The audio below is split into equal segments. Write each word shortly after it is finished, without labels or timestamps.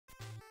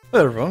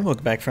Hello everyone,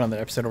 welcome back for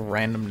another episode of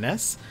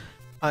RandomNES.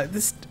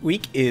 This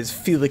week is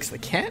Felix the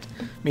Cat,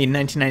 made in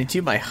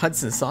 1992 by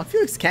Hudson Soft.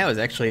 Felix the Cat was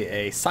actually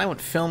a silent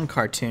film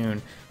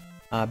cartoon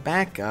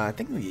back, I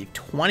think in the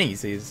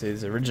 20s,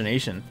 his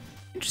origination.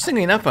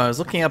 Interestingly enough, I was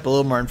looking up a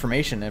little more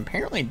information, and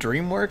apparently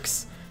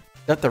DreamWorks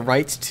got the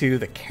rights to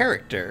the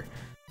character.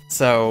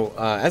 So,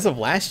 as of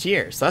last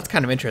year, so that's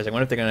kind of interesting. I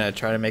wonder if they're going to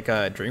try to make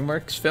a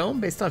DreamWorks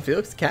film based on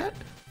Felix the Cat?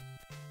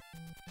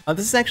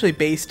 This is actually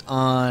based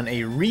on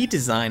a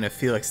redesign of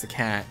Felix the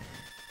Cat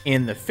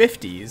in the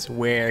 50s,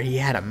 where he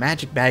had a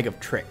magic bag of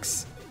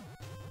tricks.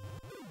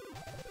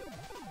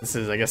 This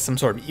is, I guess, some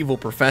sort of evil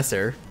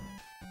professor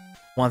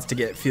wants to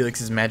get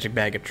Felix's magic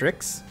bag of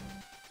tricks.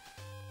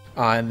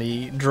 And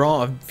the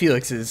draw of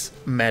Felix's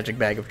magic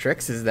bag of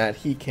tricks is that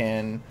he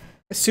can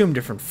assume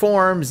different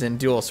forms and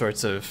do all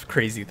sorts of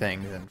crazy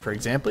things. And for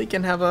example, he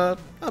can have a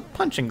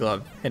punching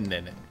glove hidden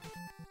in it.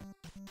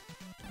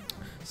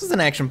 This is an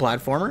action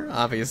platformer,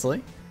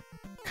 obviously.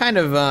 Kind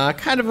of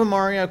a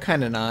Mario,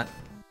 kind of not.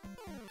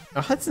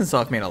 Hudson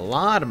Soft made a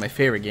lot of my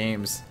favorite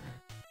games,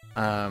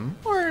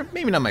 or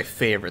maybe not my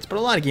favorites, but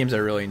a lot of games I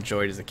really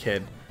enjoyed as a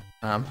kid.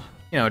 You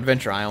know,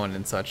 Adventure Island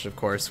and such, of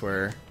course,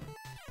 were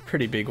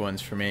pretty big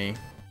ones for me.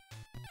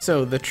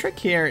 So the trick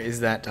here is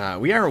that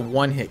we are a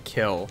one-hit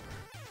kill,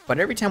 but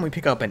every time we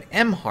pick up an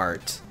M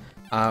heart,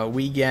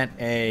 we get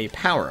a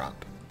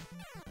power-up.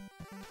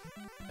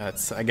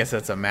 I guess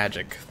that's a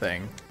magic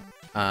thing.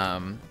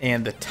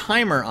 And the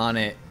timer on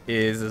it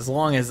is as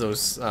long as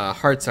those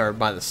hearts are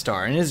by the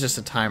star. And it is just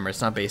a timer,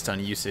 it's not based on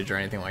usage or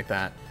anything like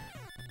that.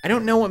 I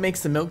don't know what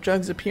makes the milk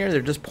jugs appear,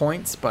 they're just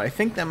points, but I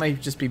think that might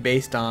just be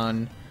based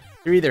on,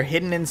 they're either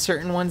hidden in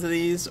certain ones of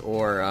these,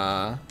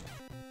 or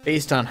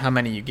based on how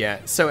many you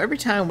get. So every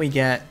time we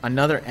get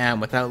another M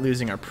without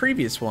losing our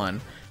previous one,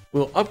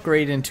 we'll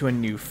upgrade into a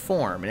new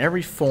form. And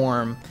every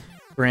form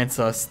grants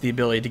us the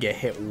ability to get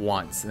hit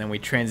once, and then we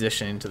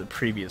transition into the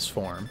previous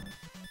form.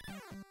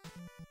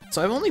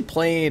 So I've only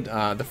played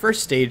the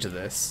first stage of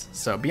this,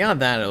 so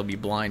beyond that it'll be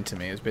blind to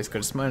me. It was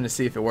basically just wanting to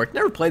see if it worked.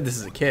 Never played this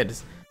as a kid.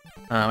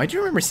 I do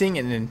remember seeing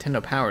it in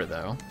Nintendo Power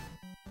though.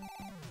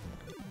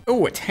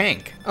 Oh, a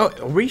tank. Oh,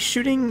 are we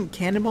shooting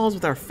cannonballs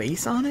with our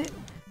face on it?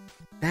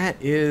 That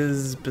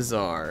is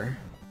bizarre.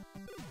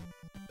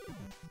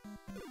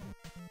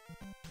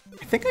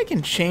 I think I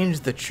can change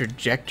the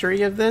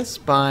trajectory of this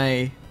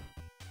by...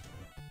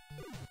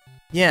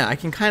 Yeah, I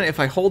can kind of, if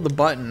I hold the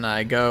button,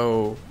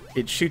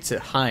 it shoots it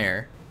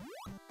higher.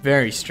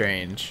 Very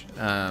strange.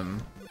 What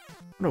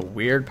a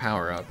weird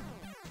power-up.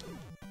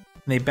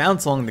 They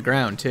bounce along the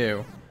ground,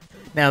 too.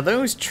 Now,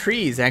 those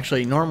trees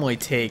actually normally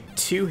take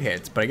 2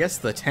 hits, but I guess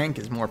the tank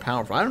is more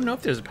powerful. I don't know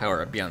if there's a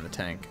power-up beyond the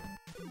tank.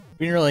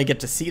 We didn't really get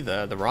to see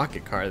the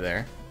rocket car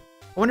there.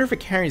 I wonder if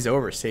it carries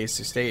over stage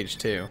to stage,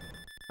 too.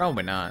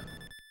 Probably not.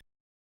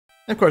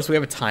 And of course, we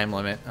have a time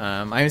limit.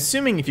 I'm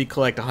assuming if you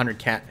collect 100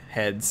 cat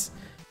heads,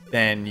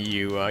 then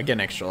you get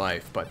an extra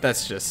life, but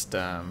that's just...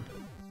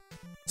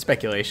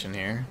 speculation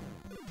here.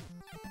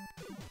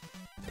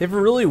 They have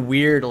a really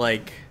weird,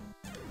 like,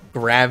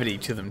 gravity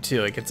to them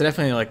too. Like, it's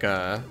definitely like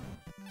a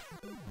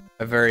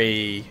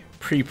very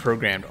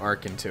pre-programmed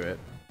arc into it.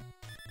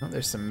 Oh,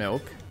 there's some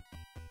milk.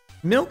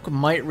 Milk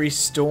might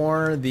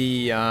restore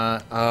the,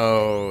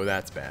 oh,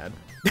 that's bad.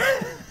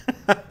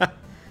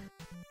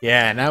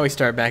 Yeah, now we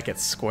start back at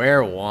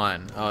square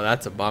one. Oh,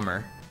 that's a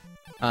bummer.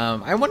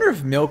 I wonder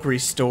if milk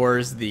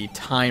restores the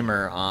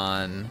timer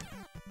on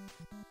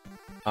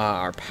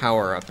our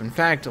power up. In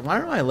fact, why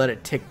don't I let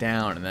it tick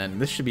down and then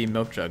this should be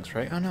milk jugs,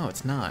 right? Oh no,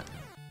 it's not.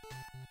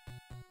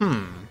 Well,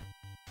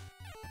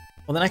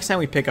 the next time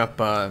we pick up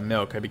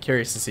milk, I'd be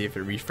curious to see if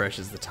it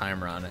refreshes the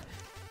timer on it.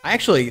 I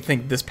actually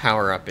think this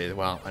power up is,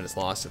 well, I just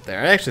lost it there.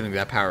 I actually think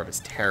that power up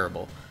is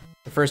terrible.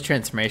 The first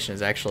transformation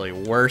is actually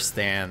worse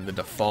than the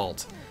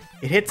default.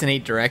 It hits in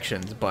 8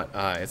 directions, but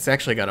it's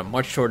actually got a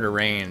much shorter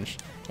range,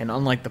 and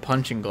unlike the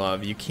punching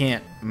glove, you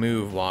can't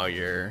move while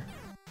you're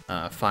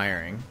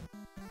firing.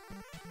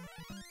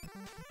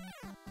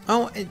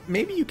 Oh,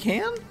 maybe you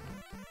can?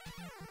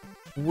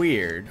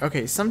 Weird.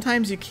 Okay,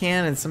 sometimes you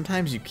can and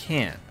sometimes you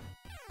can't.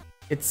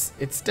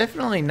 It's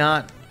definitely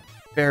not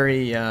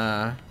very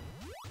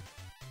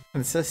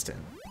consistent.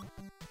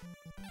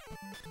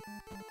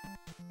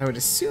 I would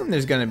assume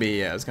there's gonna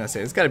be, I was gonna say,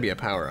 there's gotta be a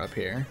power up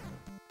here.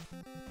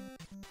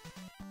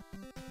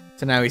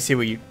 So now we see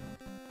we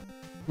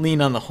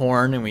lean on the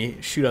horn and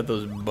we shoot out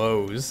those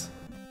bows.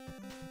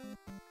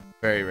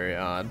 Very, very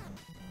odd.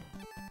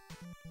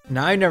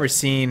 Now, I've never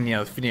seen, you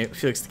know,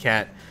 Felix the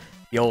Cat,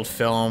 the old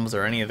films,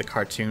 or any of the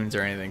cartoons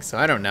or anything, so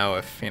I don't know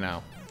if, you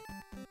know,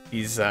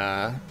 these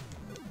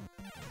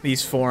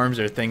forms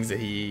are things that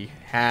he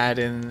had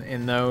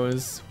in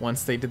those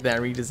once they did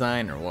that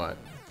redesign, or what.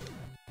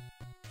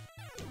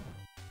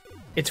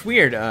 It's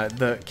weird,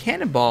 the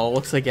cannonball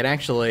looks like it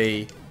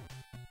actually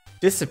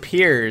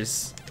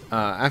disappears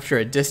after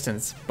a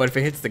distance, but if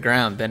it hits the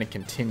ground, then it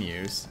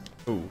continues.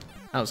 Ooh,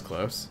 that was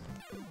close.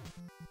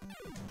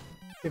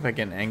 See if I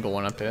can angle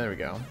one up there. There we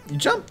go. You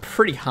jump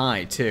pretty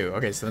high too.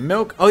 Okay, so the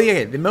milk. Oh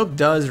yeah, the milk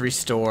does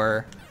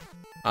restore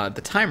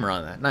the timer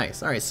on that.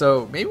 Nice. Alright,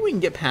 so maybe we can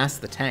get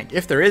past the tank,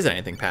 if there is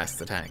anything past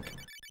the tank.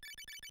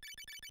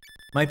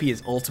 Might be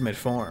his ultimate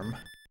form.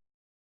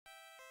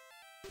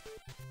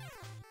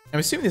 I'm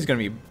assuming there's gonna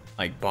be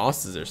like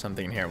bosses or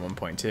something in here at one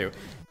point too.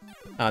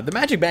 The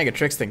magic bag of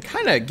tricks thing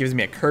kind of gives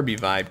me a Kirby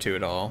vibe to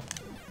it all.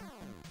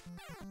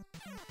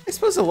 I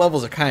suppose the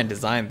levels are kind of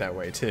designed that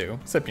way too,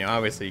 except, you know,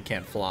 obviously you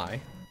can't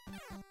fly.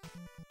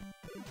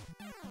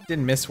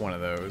 Didn't miss one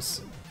of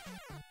those.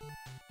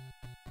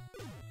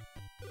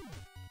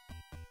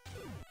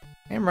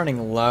 I'm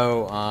running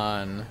low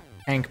on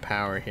tank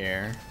power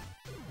here.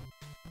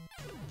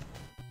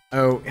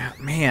 Oh,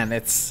 man,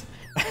 it's...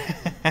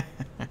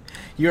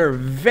 You're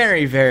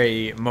very,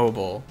 very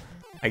mobile,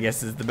 I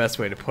guess is the best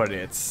way to put it.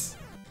 It's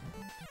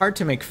hard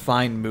to make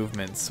fine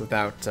movements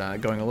without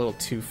going a little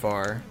too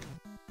far.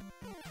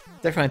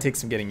 Definitely takes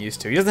some getting used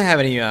to. He doesn't have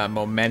any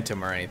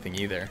momentum or anything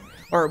either.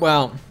 Or,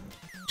 well,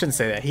 shouldn't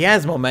say that. He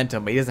has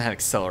momentum, but he doesn't have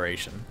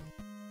acceleration.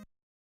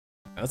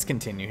 Let's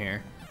continue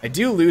here. I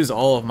do lose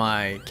all of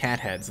my cat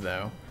heads,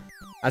 though.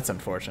 That's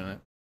unfortunate.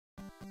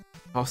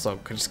 Also,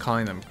 just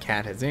calling them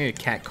cat heads. Maybe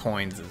cat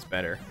coins is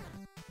better.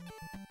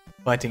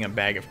 Collecting a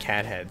bag of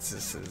cat heads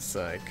is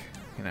like,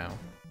 you know,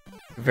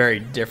 a very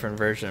different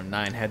version of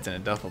 9 heads in a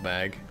duffel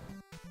bag.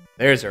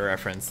 There's a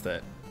reference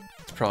that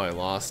it's probably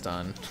lost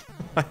on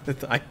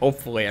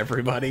hopefully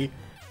everybody.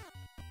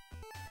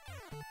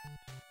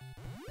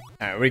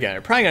 Alright, we got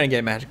it. Probably gonna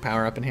get magic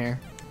power up in here,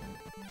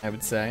 I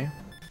would say.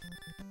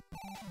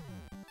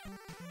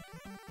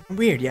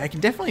 Weird, yeah, I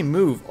can definitely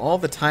move all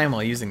the time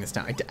while using this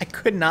now. I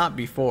could not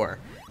before.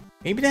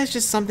 Maybe that's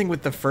just something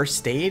with the first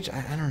stage?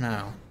 I don't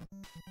know.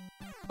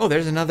 Oh,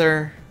 there's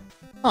another...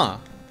 Huh.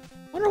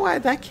 Wonder why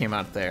that came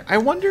out there. I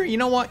wonder, you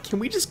know what? Can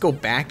we just go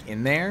back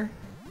in there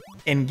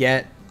and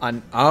get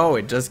on... Oh,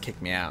 it does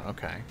kick me out.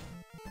 Okay.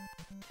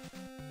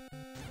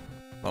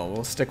 Well,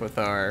 we'll stick with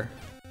our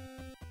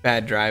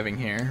bad driving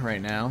here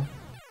right now.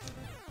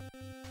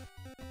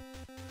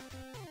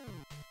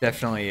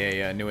 Definitely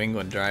a New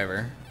England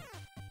driver.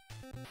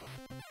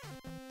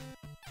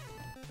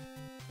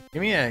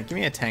 Give me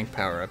a tank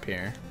power up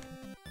here.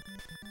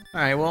 All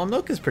right, well,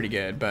 milk is pretty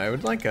good, but I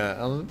would like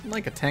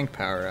a tank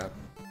power up.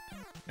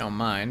 Don't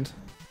mind.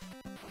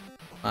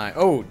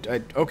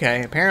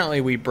 Okay. Apparently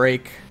we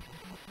break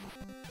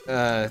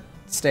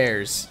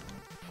stairs.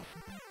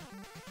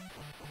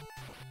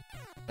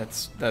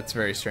 That's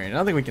very strange. I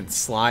don't think we can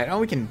slide. Oh,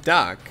 we can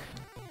duck.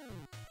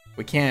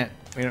 We can't.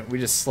 We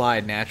just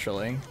slide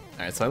naturally.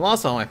 All right, so I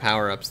lost all my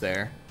power ups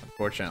there,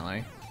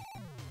 unfortunately.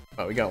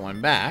 But we got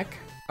one back.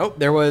 Oh,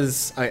 there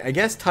was, I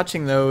guess,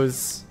 touching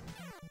those.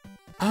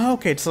 Oh,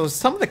 okay, so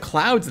some of the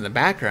clouds in the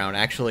background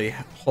actually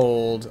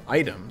hold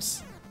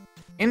items.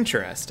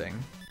 Interesting.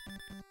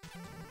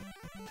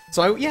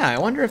 So, yeah, I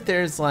wonder if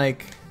there's,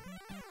 like...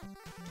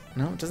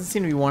 No, it doesn't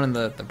seem to be one in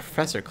the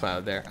professor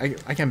cloud there.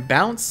 I can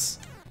bounce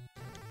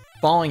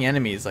falling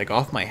enemies, like,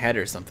 off my head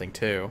or something,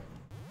 too.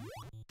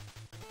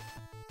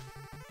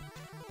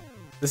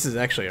 This is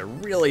actually a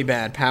really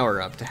bad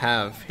power-up to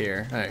have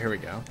here. Alright, here we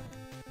go.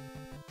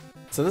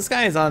 So this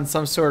guy is on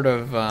some sort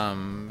of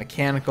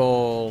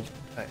mechanical...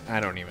 I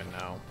don't even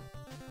know.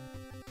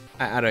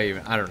 I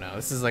don't know.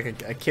 This is like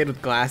a kid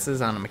with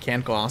glasses on a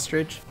mechanical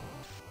ostrich.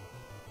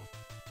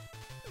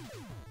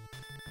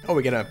 Oh,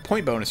 we get a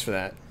point bonus for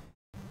that.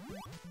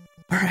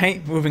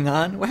 Alright, moving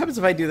on. What happens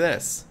if I do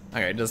this?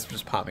 Okay, it does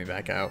just pop me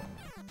back out.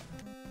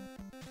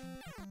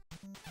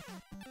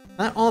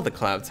 Not all the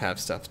clouds have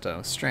stuff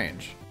though.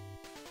 Strange.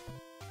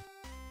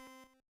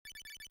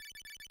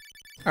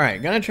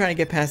 Alright, gonna try to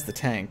get past the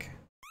tank.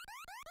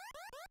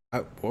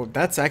 Oh, well,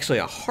 that's actually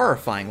a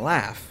horrifying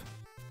laugh.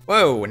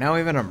 Whoa, now we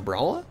have an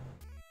umbrella?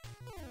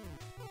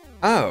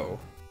 Oh.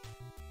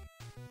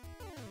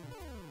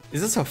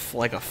 Is this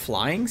like a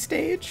flying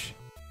stage?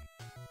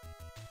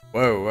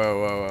 Whoa,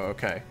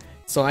 okay.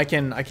 So I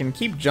can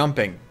keep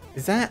jumping.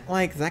 Is that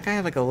like, does that guy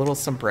have like a little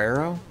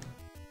sombrero?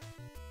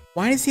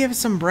 Why does he have a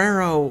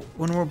sombrero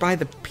when we're by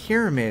the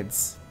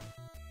pyramids?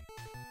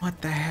 What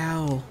the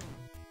hell?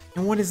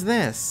 And what is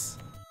this?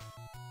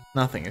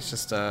 Nothing, it's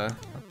just,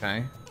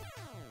 okay.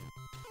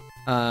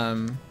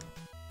 Oh,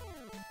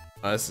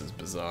 this is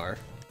bizarre.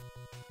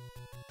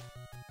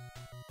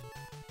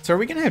 So are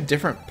we gonna have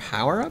different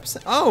power-ups?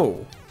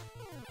 Oh!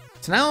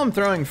 So now I'm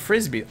throwing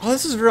frisbee. Oh,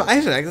 this is real.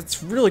 Actually,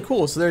 that's really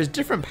cool. So there's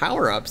different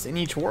power-ups in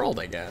each world,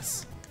 I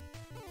guess.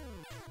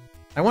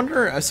 I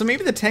wonder. So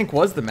maybe the tank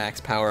was the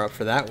max power-up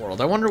for that world.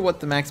 I wonder what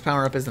the max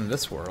power-up is in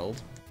this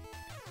world.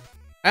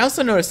 I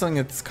also noticed something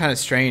that's kind of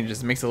strange.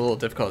 Is it makes it a little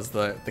difficult. Is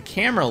the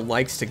camera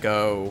likes to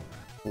go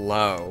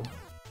low.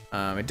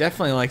 It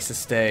definitely likes to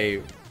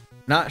stay,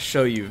 not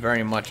show you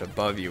very much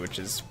above you, which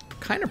is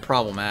kind of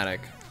problematic.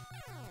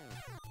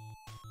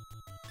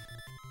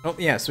 Oh,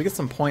 yeah, so we get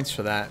some points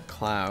for that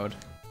cloud.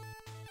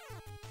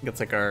 I think it's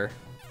like our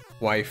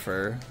wife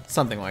or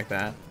something like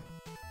that.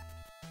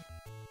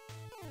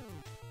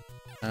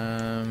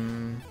 I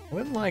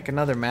would like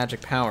another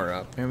magic power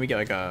up. Maybe we get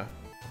like a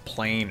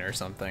plane or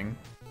something.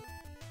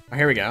 Oh,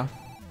 here we go.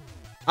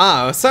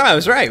 Oh, so I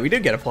was right. We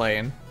did get a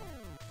plane.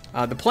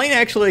 The plane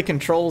actually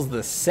controls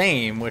the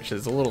same, which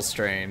is a little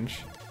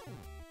strange.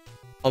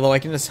 Although I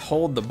can just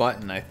hold the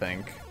button, I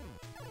think.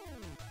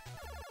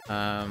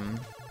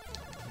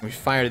 We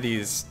fire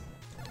these.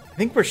 I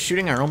think we're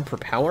shooting our own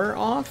propeller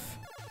off.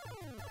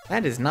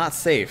 That is not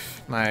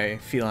safe, my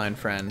feline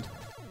friend.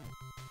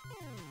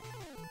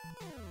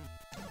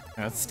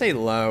 Now, let's stay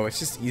low. It's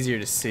just easier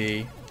to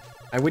see.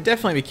 I would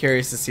definitely be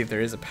curious to see if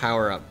there is a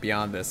power-up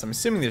beyond this. I'm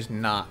assuming there's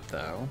not,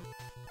 though.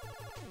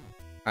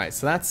 Alright,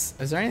 so that's...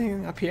 Is there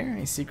anything up here?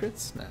 Any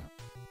secrets? No.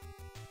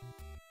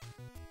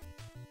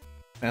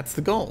 That's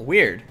the goal.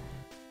 Weird.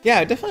 Yeah,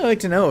 I'd definitely like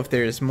to know if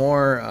there's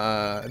more...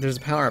 there's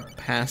a power-up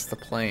past the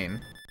plane.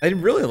 I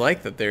really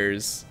like that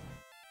there's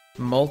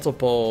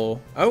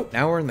multiple... Oh,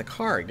 now we're in the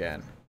car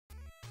again.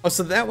 Oh,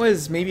 so that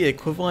was maybe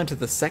equivalent to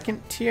the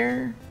second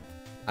tier?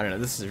 I don't know,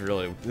 this is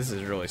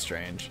really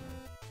strange.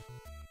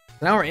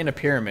 Now we're in a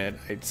pyramid.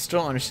 I still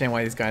don't understand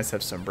why these guys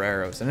have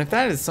sombreros. And if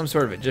that is some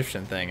sort of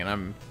Egyptian thing and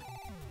I'm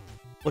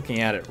looking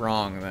at it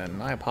wrong,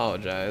 then I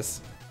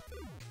apologize.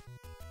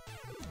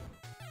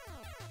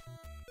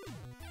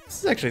 This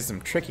is actually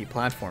some tricky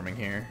platforming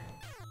here.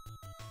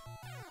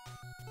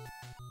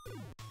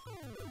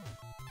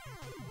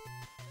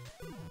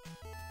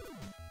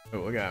 Oh,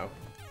 look out.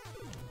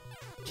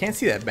 Can't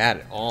see that bad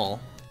at all.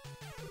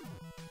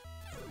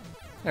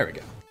 There we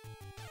go.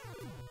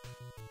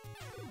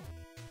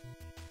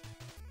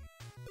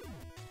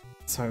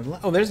 So,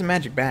 oh, there's a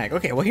magic bag.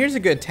 Okay, well here's a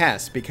good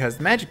test because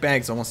magic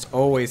bags almost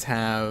always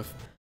have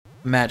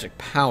a magic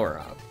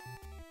power-up.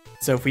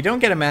 So if we don't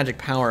get a magic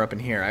power-up in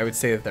here, I would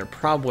say that there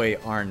probably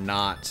are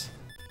not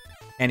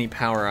any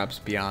power-ups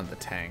beyond the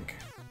tank.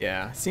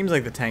 Yeah, seems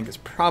like the tank is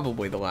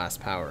probably the last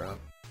power-up.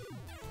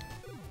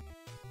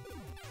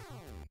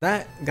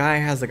 That guy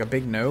has like a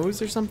big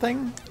nose or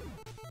something?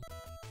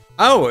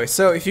 Oh,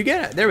 so if you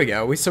get, there we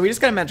go. So we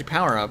just got a magic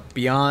power-up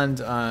beyond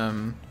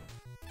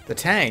the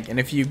tank, and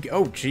if you,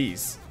 oh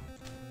geez,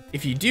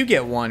 if you do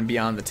get one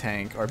beyond the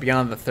tank or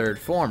beyond the third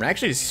form, it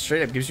actually just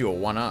straight up gives you a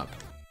 1-up.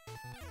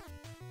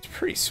 It's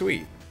pretty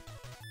sweet.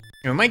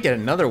 And we might get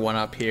another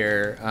 1-up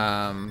here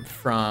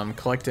from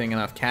collecting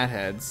enough cat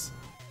heads,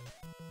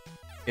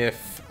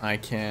 if I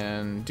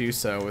can do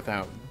so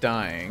without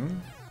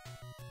dying.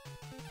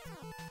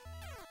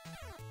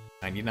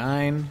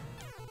 99.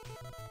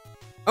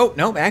 Oh,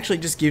 nope, it actually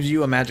just gives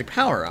you a magic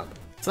power-up.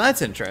 So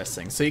that's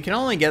interesting. So you can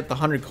only get the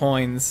 100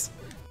 coins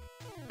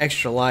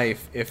extra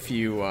life if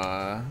you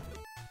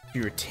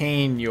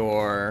retain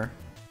your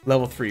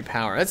level 3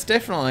 power. That's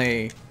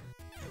certainly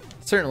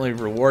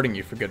rewarding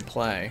you for good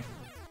play.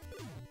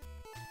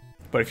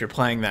 But if you're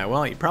playing that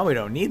well, you probably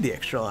don't need the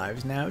extra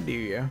lives now, do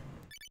you?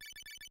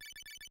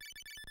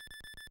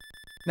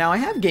 Now, I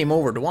have game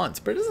overed once,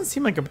 but it doesn't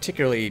seem like a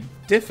particularly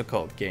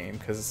difficult game,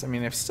 because, I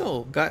mean, I've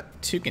still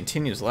got 2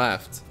 continues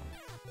left.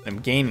 I'm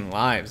gaining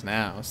lives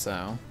now,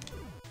 so...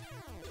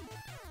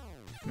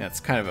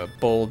 That's kind of a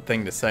bold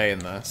thing to say in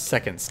the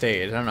second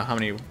stage. I don't know how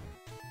many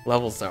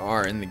levels there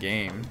are in the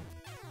game.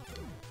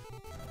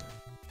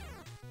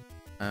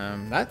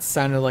 That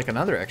sounded like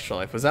another extra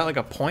life. Was that like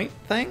a point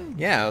thing?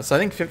 Yeah, so I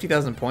think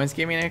 50,000 points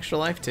gave me an extra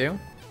life too.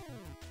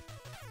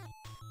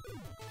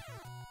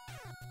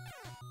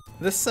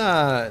 This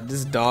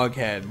dog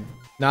head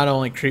not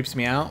only creeps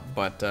me out,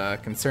 but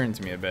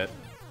concerns me a bit.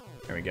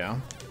 There we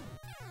go.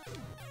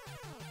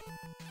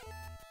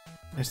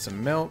 There's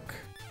some milk.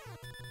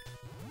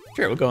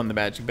 Sure, we'll go in the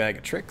magic bag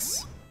of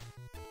tricks.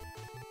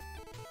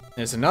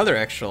 There's another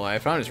extra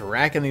life. I'm just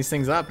racking these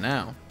things up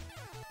now.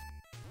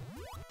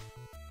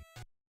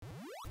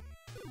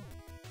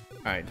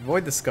 Alright,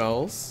 avoid the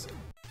skulls.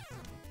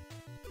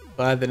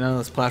 Glad that none of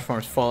those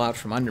platforms fall out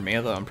from under me,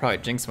 although I'm probably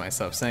jinxing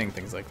myself saying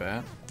things like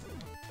that.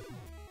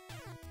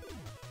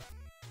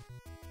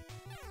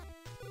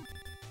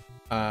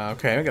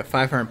 Okay, we got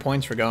 500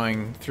 points for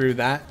going through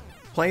that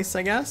place,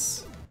 I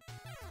guess.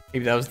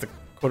 Maybe that was the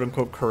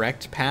quote-unquote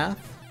correct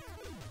path.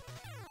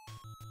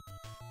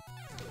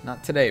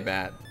 Not today,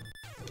 Bat.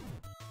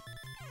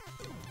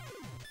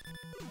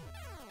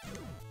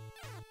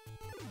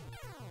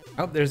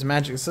 Oh, there's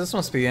magic. So this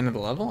must be the end of the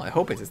level? I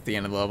hope it's the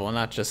end of the level,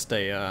 not just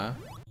a,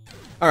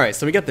 Alright,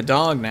 so we got the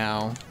dog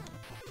now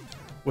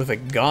with a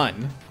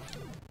gun.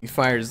 He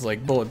fires,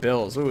 like, bullet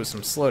bills. Ooh,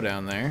 some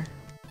slowdown there.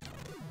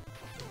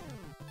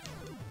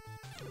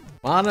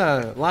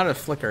 A lot of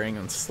flickering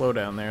and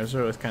slowdown there. It's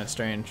really kind of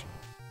strange.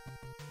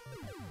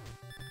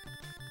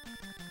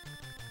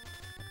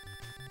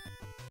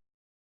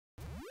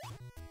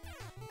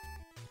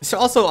 It's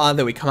also odd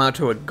that we come out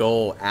to a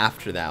goal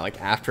after that. Like,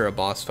 after a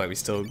boss fight, we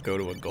still go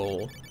to a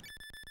goal.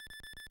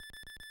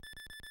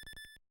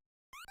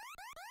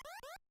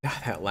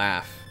 God, that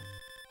laugh.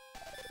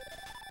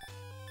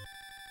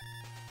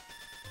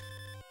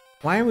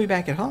 Why are we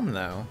back at home,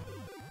 though?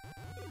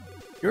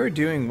 You're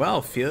doing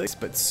well, Felix,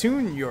 but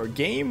soon your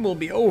game will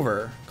be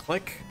over.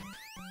 Click.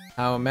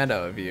 How meta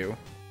of you.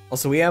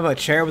 Also, we have a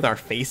chair with our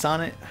face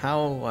on it.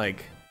 How,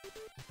 like...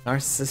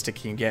 narcissistic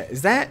can you get?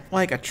 Is that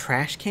like a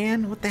trash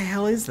can? What the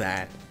hell is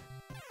that?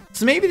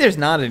 So maybe there's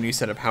not a new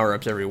set of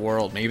power-ups every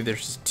world. Maybe there's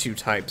just two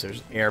types.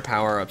 There's air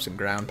power-ups and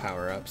ground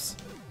power-ups.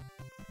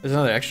 There's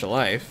another extra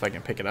life if I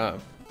can pick it up.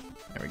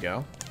 There we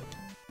go.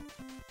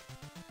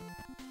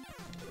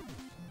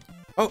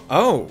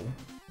 Oh!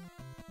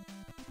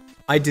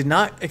 I did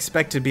not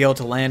expect to be able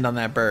to land on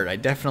that bird. I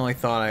definitely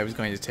thought I was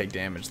going to take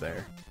damage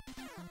there.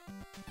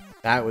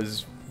 That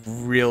was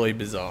really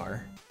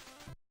bizarre.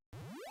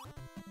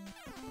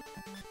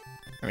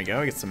 There we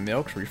go, get some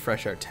milk to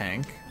refresh our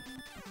tank.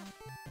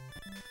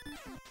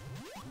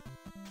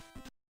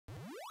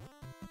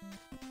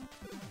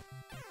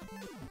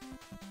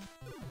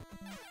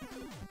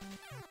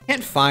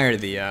 Can't fire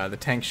the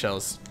tank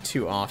shells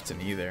too often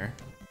either.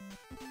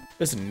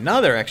 There's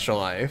another extra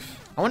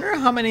life. I wonder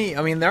how many,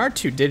 I mean there are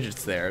 2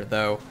 digits there,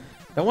 though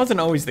that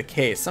wasn't always the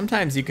case.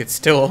 Sometimes you could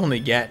still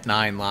only get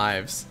 9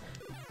 lives,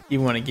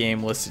 even when a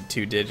game listed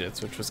 2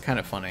 digits, which was kind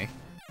of funny.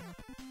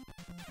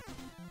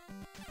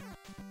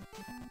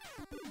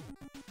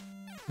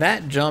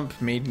 That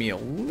jump made me a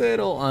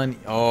little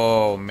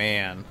oh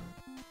man.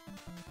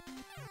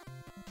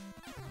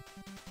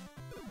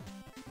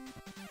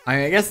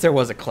 I guess there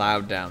was a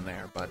cloud down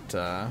there, but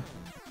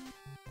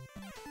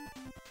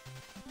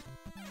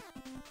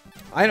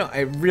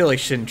I really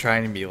shouldn't try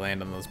and be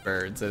landing those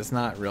birds. It's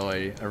not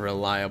really a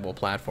reliable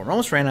platform. I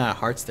almost ran out of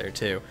hearts there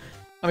too.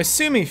 I'm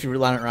assuming if you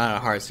run out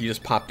of hearts, you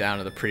just pop down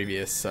to the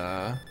previous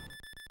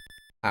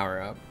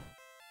power up.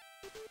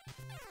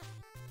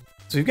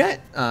 So we've got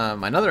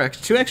another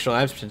 2 extra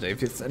lives potentially.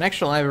 If it's an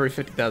extra life every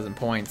 50,000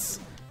 points,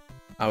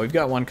 we've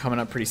got one coming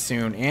up pretty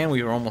soon, and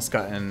we've almost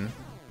gotten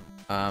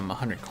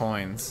 100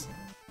 coins,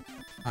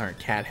 100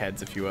 cat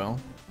heads, if you will.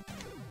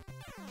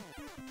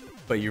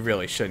 But you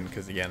really shouldn't,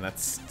 because again,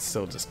 that's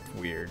still just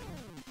weird.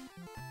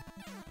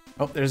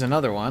 Oh, there's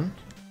another one.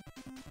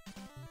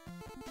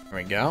 There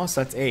we go.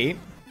 So that's 8.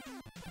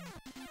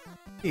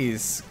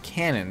 These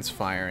cannons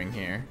firing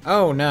here.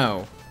 Oh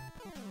no.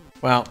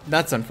 Well,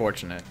 that's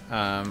unfortunate.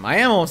 I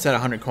am almost at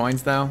 100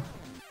 coins though.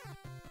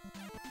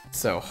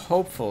 So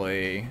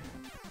hopefully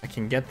I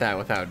can get that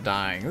without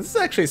dying. This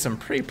is actually some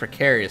pretty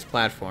precarious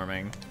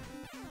platforming,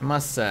 I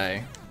must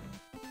say.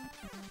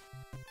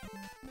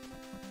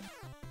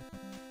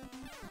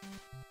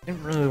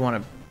 Didn't really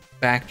want to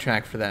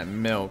backtrack for that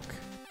milk.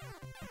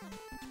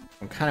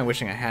 I'm kind of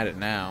wishing I had it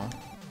now.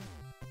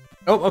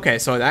 Oh, okay,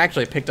 so I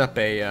actually picked up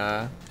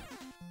a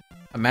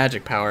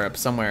magic power-up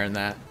somewhere in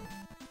that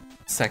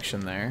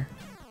section there.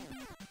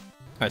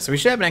 Alright, so we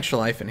should have an extra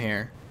life in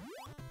here,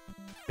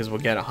 because we'll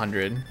get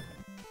 100.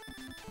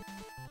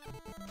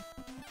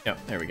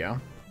 Yep, there we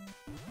go.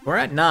 We're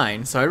at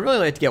 9, so I'd really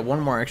like to get one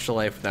more extra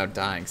life without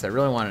dying, because I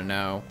really want to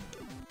know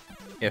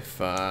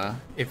if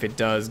it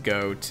does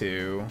go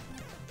to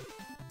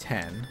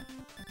 10.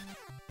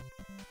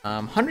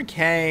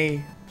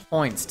 100k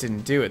points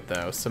didn't do it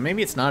though, so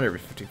maybe it's not every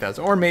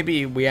 50,000, or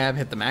maybe we have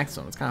hit the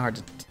maximum. It's kind of hard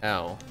to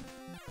tell.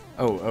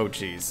 Oh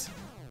geez.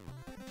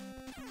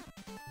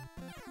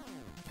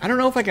 I don't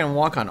know if I can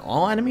walk on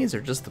all enemies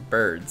or just the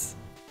birds.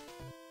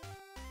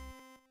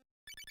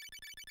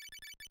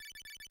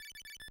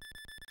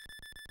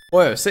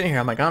 Boy, I was sitting here,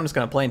 I'm like, I'm just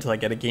gonna play until I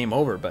get a game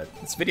over, but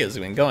this video's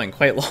been going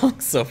quite long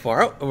so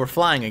far. Oh, we're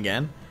flying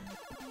again.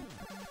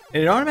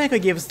 And it automatically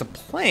gave us the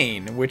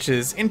plane, which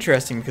is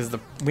interesting because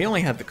we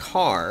only had the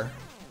car.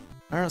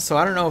 I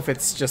don't know if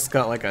it's just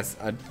got like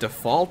a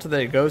default that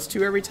it goes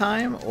to every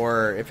time,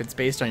 or if it's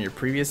based on your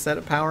previous set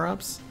of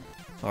power-ups.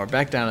 Oh, we're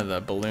back down to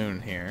the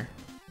balloon here.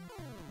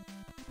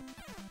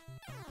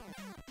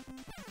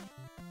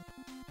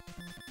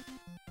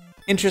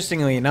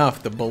 Interestingly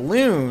enough, the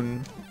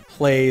balloon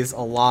plays a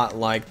lot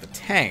like the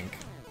tank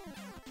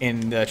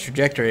in the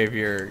trajectory of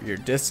your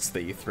discs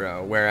that you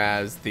throw,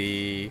 whereas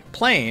the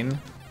plane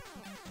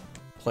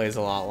plays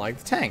a lot like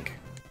the tank.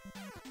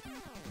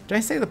 Did I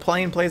say the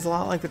plane plays a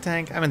lot like the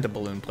tank? I meant the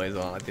balloon plays a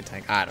lot like the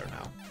tank. I don't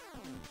know.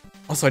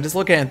 Also, I just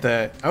looking at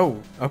the...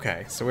 Oh,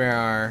 okay. So we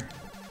are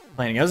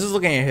playing. I was just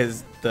looking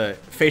at the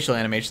facial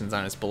animations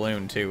on his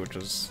balloon too, which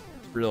was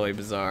really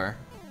bizarre.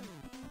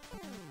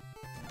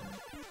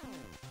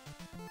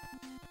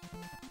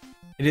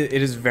 It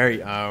is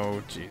very...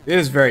 Oh, gee. It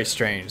is very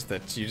strange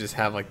that you just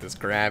have like this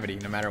gravity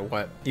no matter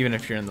what, even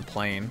if you're in the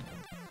plane.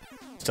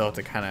 Still have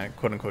to kind of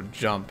quote-unquote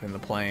jump in the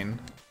plane.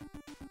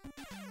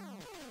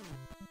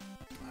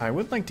 I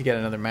would like to get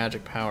another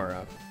magic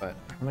power-up, but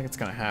I don't think it's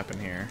going to happen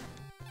here.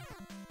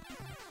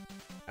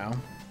 No.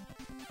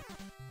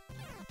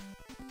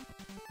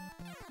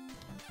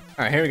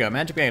 Alright, here we go.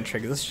 Magic bag of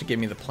triggers. This should give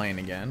me the plane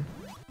again.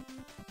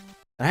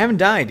 I haven't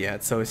died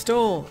yet, so it's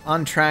still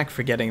on track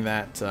for getting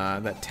that,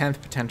 that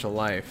 10th potential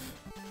life.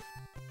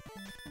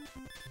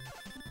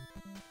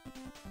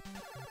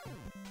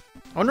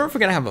 I wonder if we're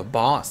gonna have a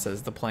boss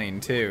as the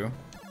plane too.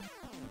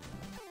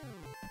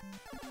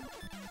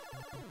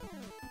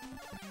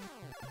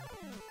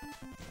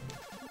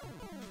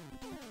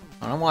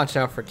 I wanna watch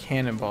out for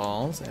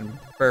cannonballs and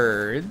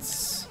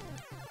birds.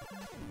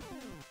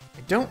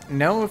 I don't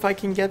know if I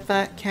can get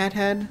that cat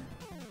head.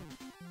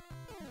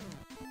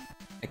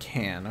 I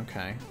can,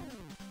 okay.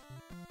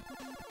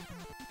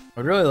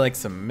 I'd really like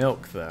some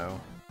milk, though.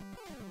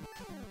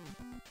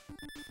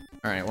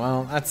 Alright,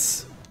 well,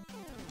 that's...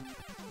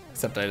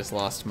 Except I just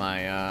lost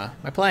my,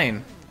 my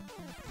plane.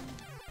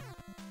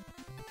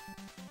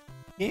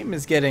 Game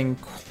is getting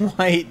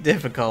quite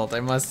difficult, I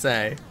must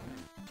say.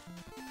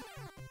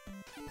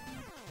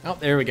 Oh,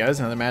 there we go. There's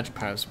another magic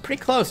power. It's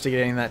pretty close to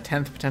getting that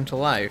 10th potential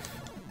life.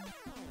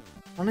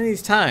 One of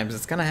these times,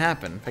 it's gonna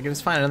happen. If I can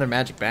just find another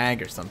magic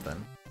bag or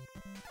something.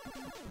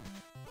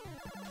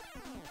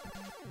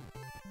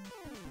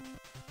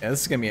 Yeah,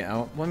 this is gonna be...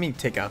 Oh, let me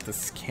take out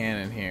this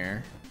cannon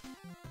here.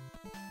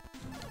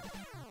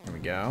 There we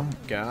go.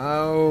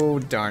 Go!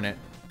 Darn it.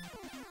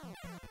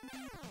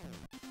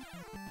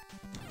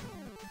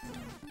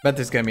 Bet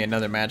there's gonna be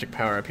another magic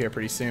power up here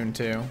pretty soon,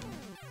 too.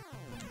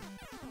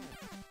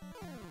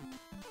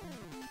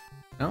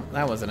 No,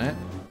 that wasn't it.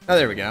 Oh,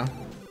 there we go.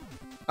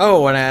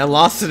 Oh, and I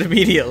lost it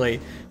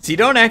immediately. So you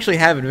don't actually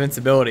have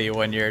invincibility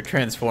when you're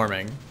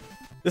transforming.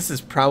 This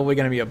is probably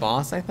gonna be a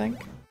boss, I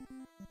think.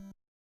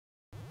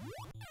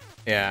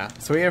 Yeah,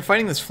 so we are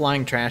fighting this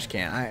flying trash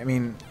can. I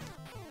mean,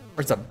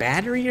 or it's a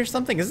battery or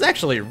something? This is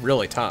actually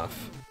really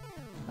tough.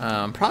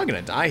 I'm probably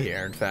gonna die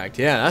here, in fact.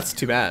 Yeah, that's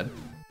too bad.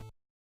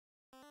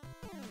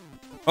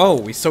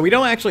 Oh, so we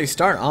don't actually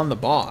start on the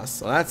boss.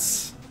 So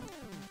that's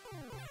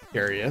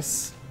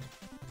curious.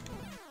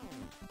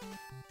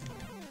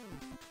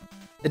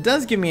 It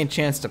does give me a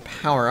chance to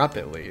power up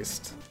at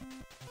least.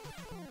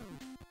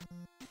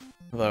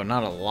 Although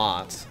not a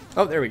lot.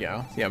 Oh, there we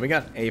go. Yeah, we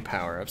got a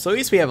power up. So at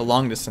least we have a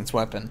long distance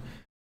weapon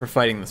for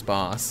fighting this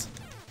boss.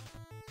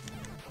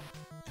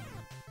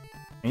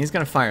 And he's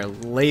gonna fire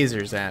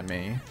lasers at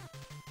me.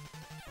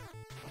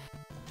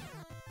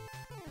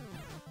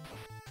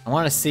 I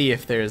want to see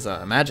if there's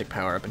a magic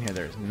power up in here.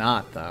 There's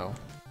not, though.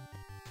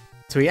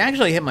 So he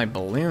actually hit my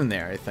balloon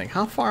there, I think.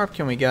 How far up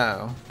can we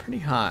go? Pretty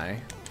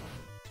high.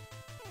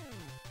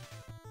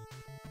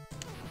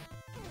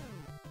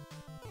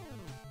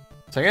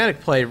 So I gotta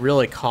play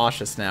really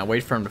cautious now.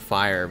 Wait for him to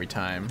fire every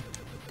time.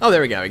 Oh,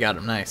 there we go. We got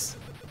him. Nice.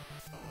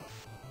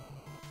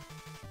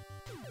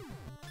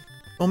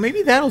 Well,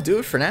 maybe that'll do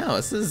it for now.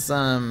 This is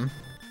a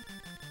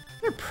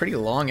pretty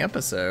long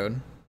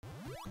episode.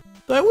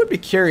 Though I would be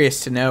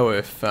curious to know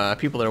if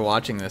people that are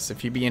watching this,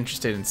 if you'd be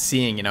interested in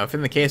seeing, you know, if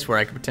in the case where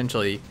I could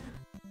potentially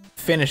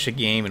finish a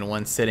game in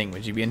one sitting,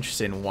 would you be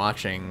interested in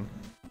watching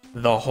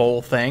the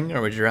whole thing,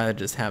 or would you rather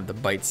just have the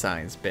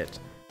bite-sized bit?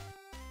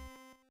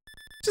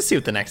 Just see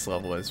what the next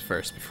level is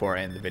first before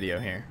I end the video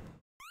here.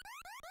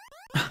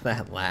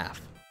 That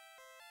laugh.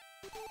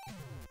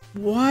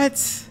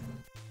 What?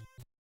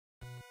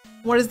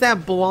 What is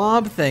that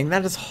blob thing?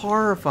 That is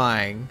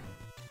horrifying.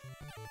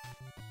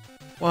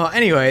 Well,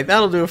 anyway,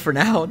 that'll do it for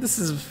now. This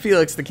is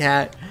Felix the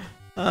Cat.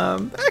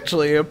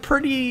 Actually, a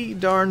pretty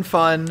darn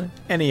fun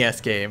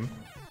NES game.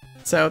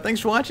 So,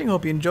 thanks for watching.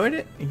 Hope you enjoyed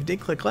it. If you did,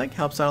 click like.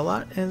 Helps out a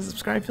lot. And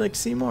subscribe if you'd like to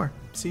see more.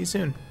 See you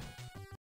soon.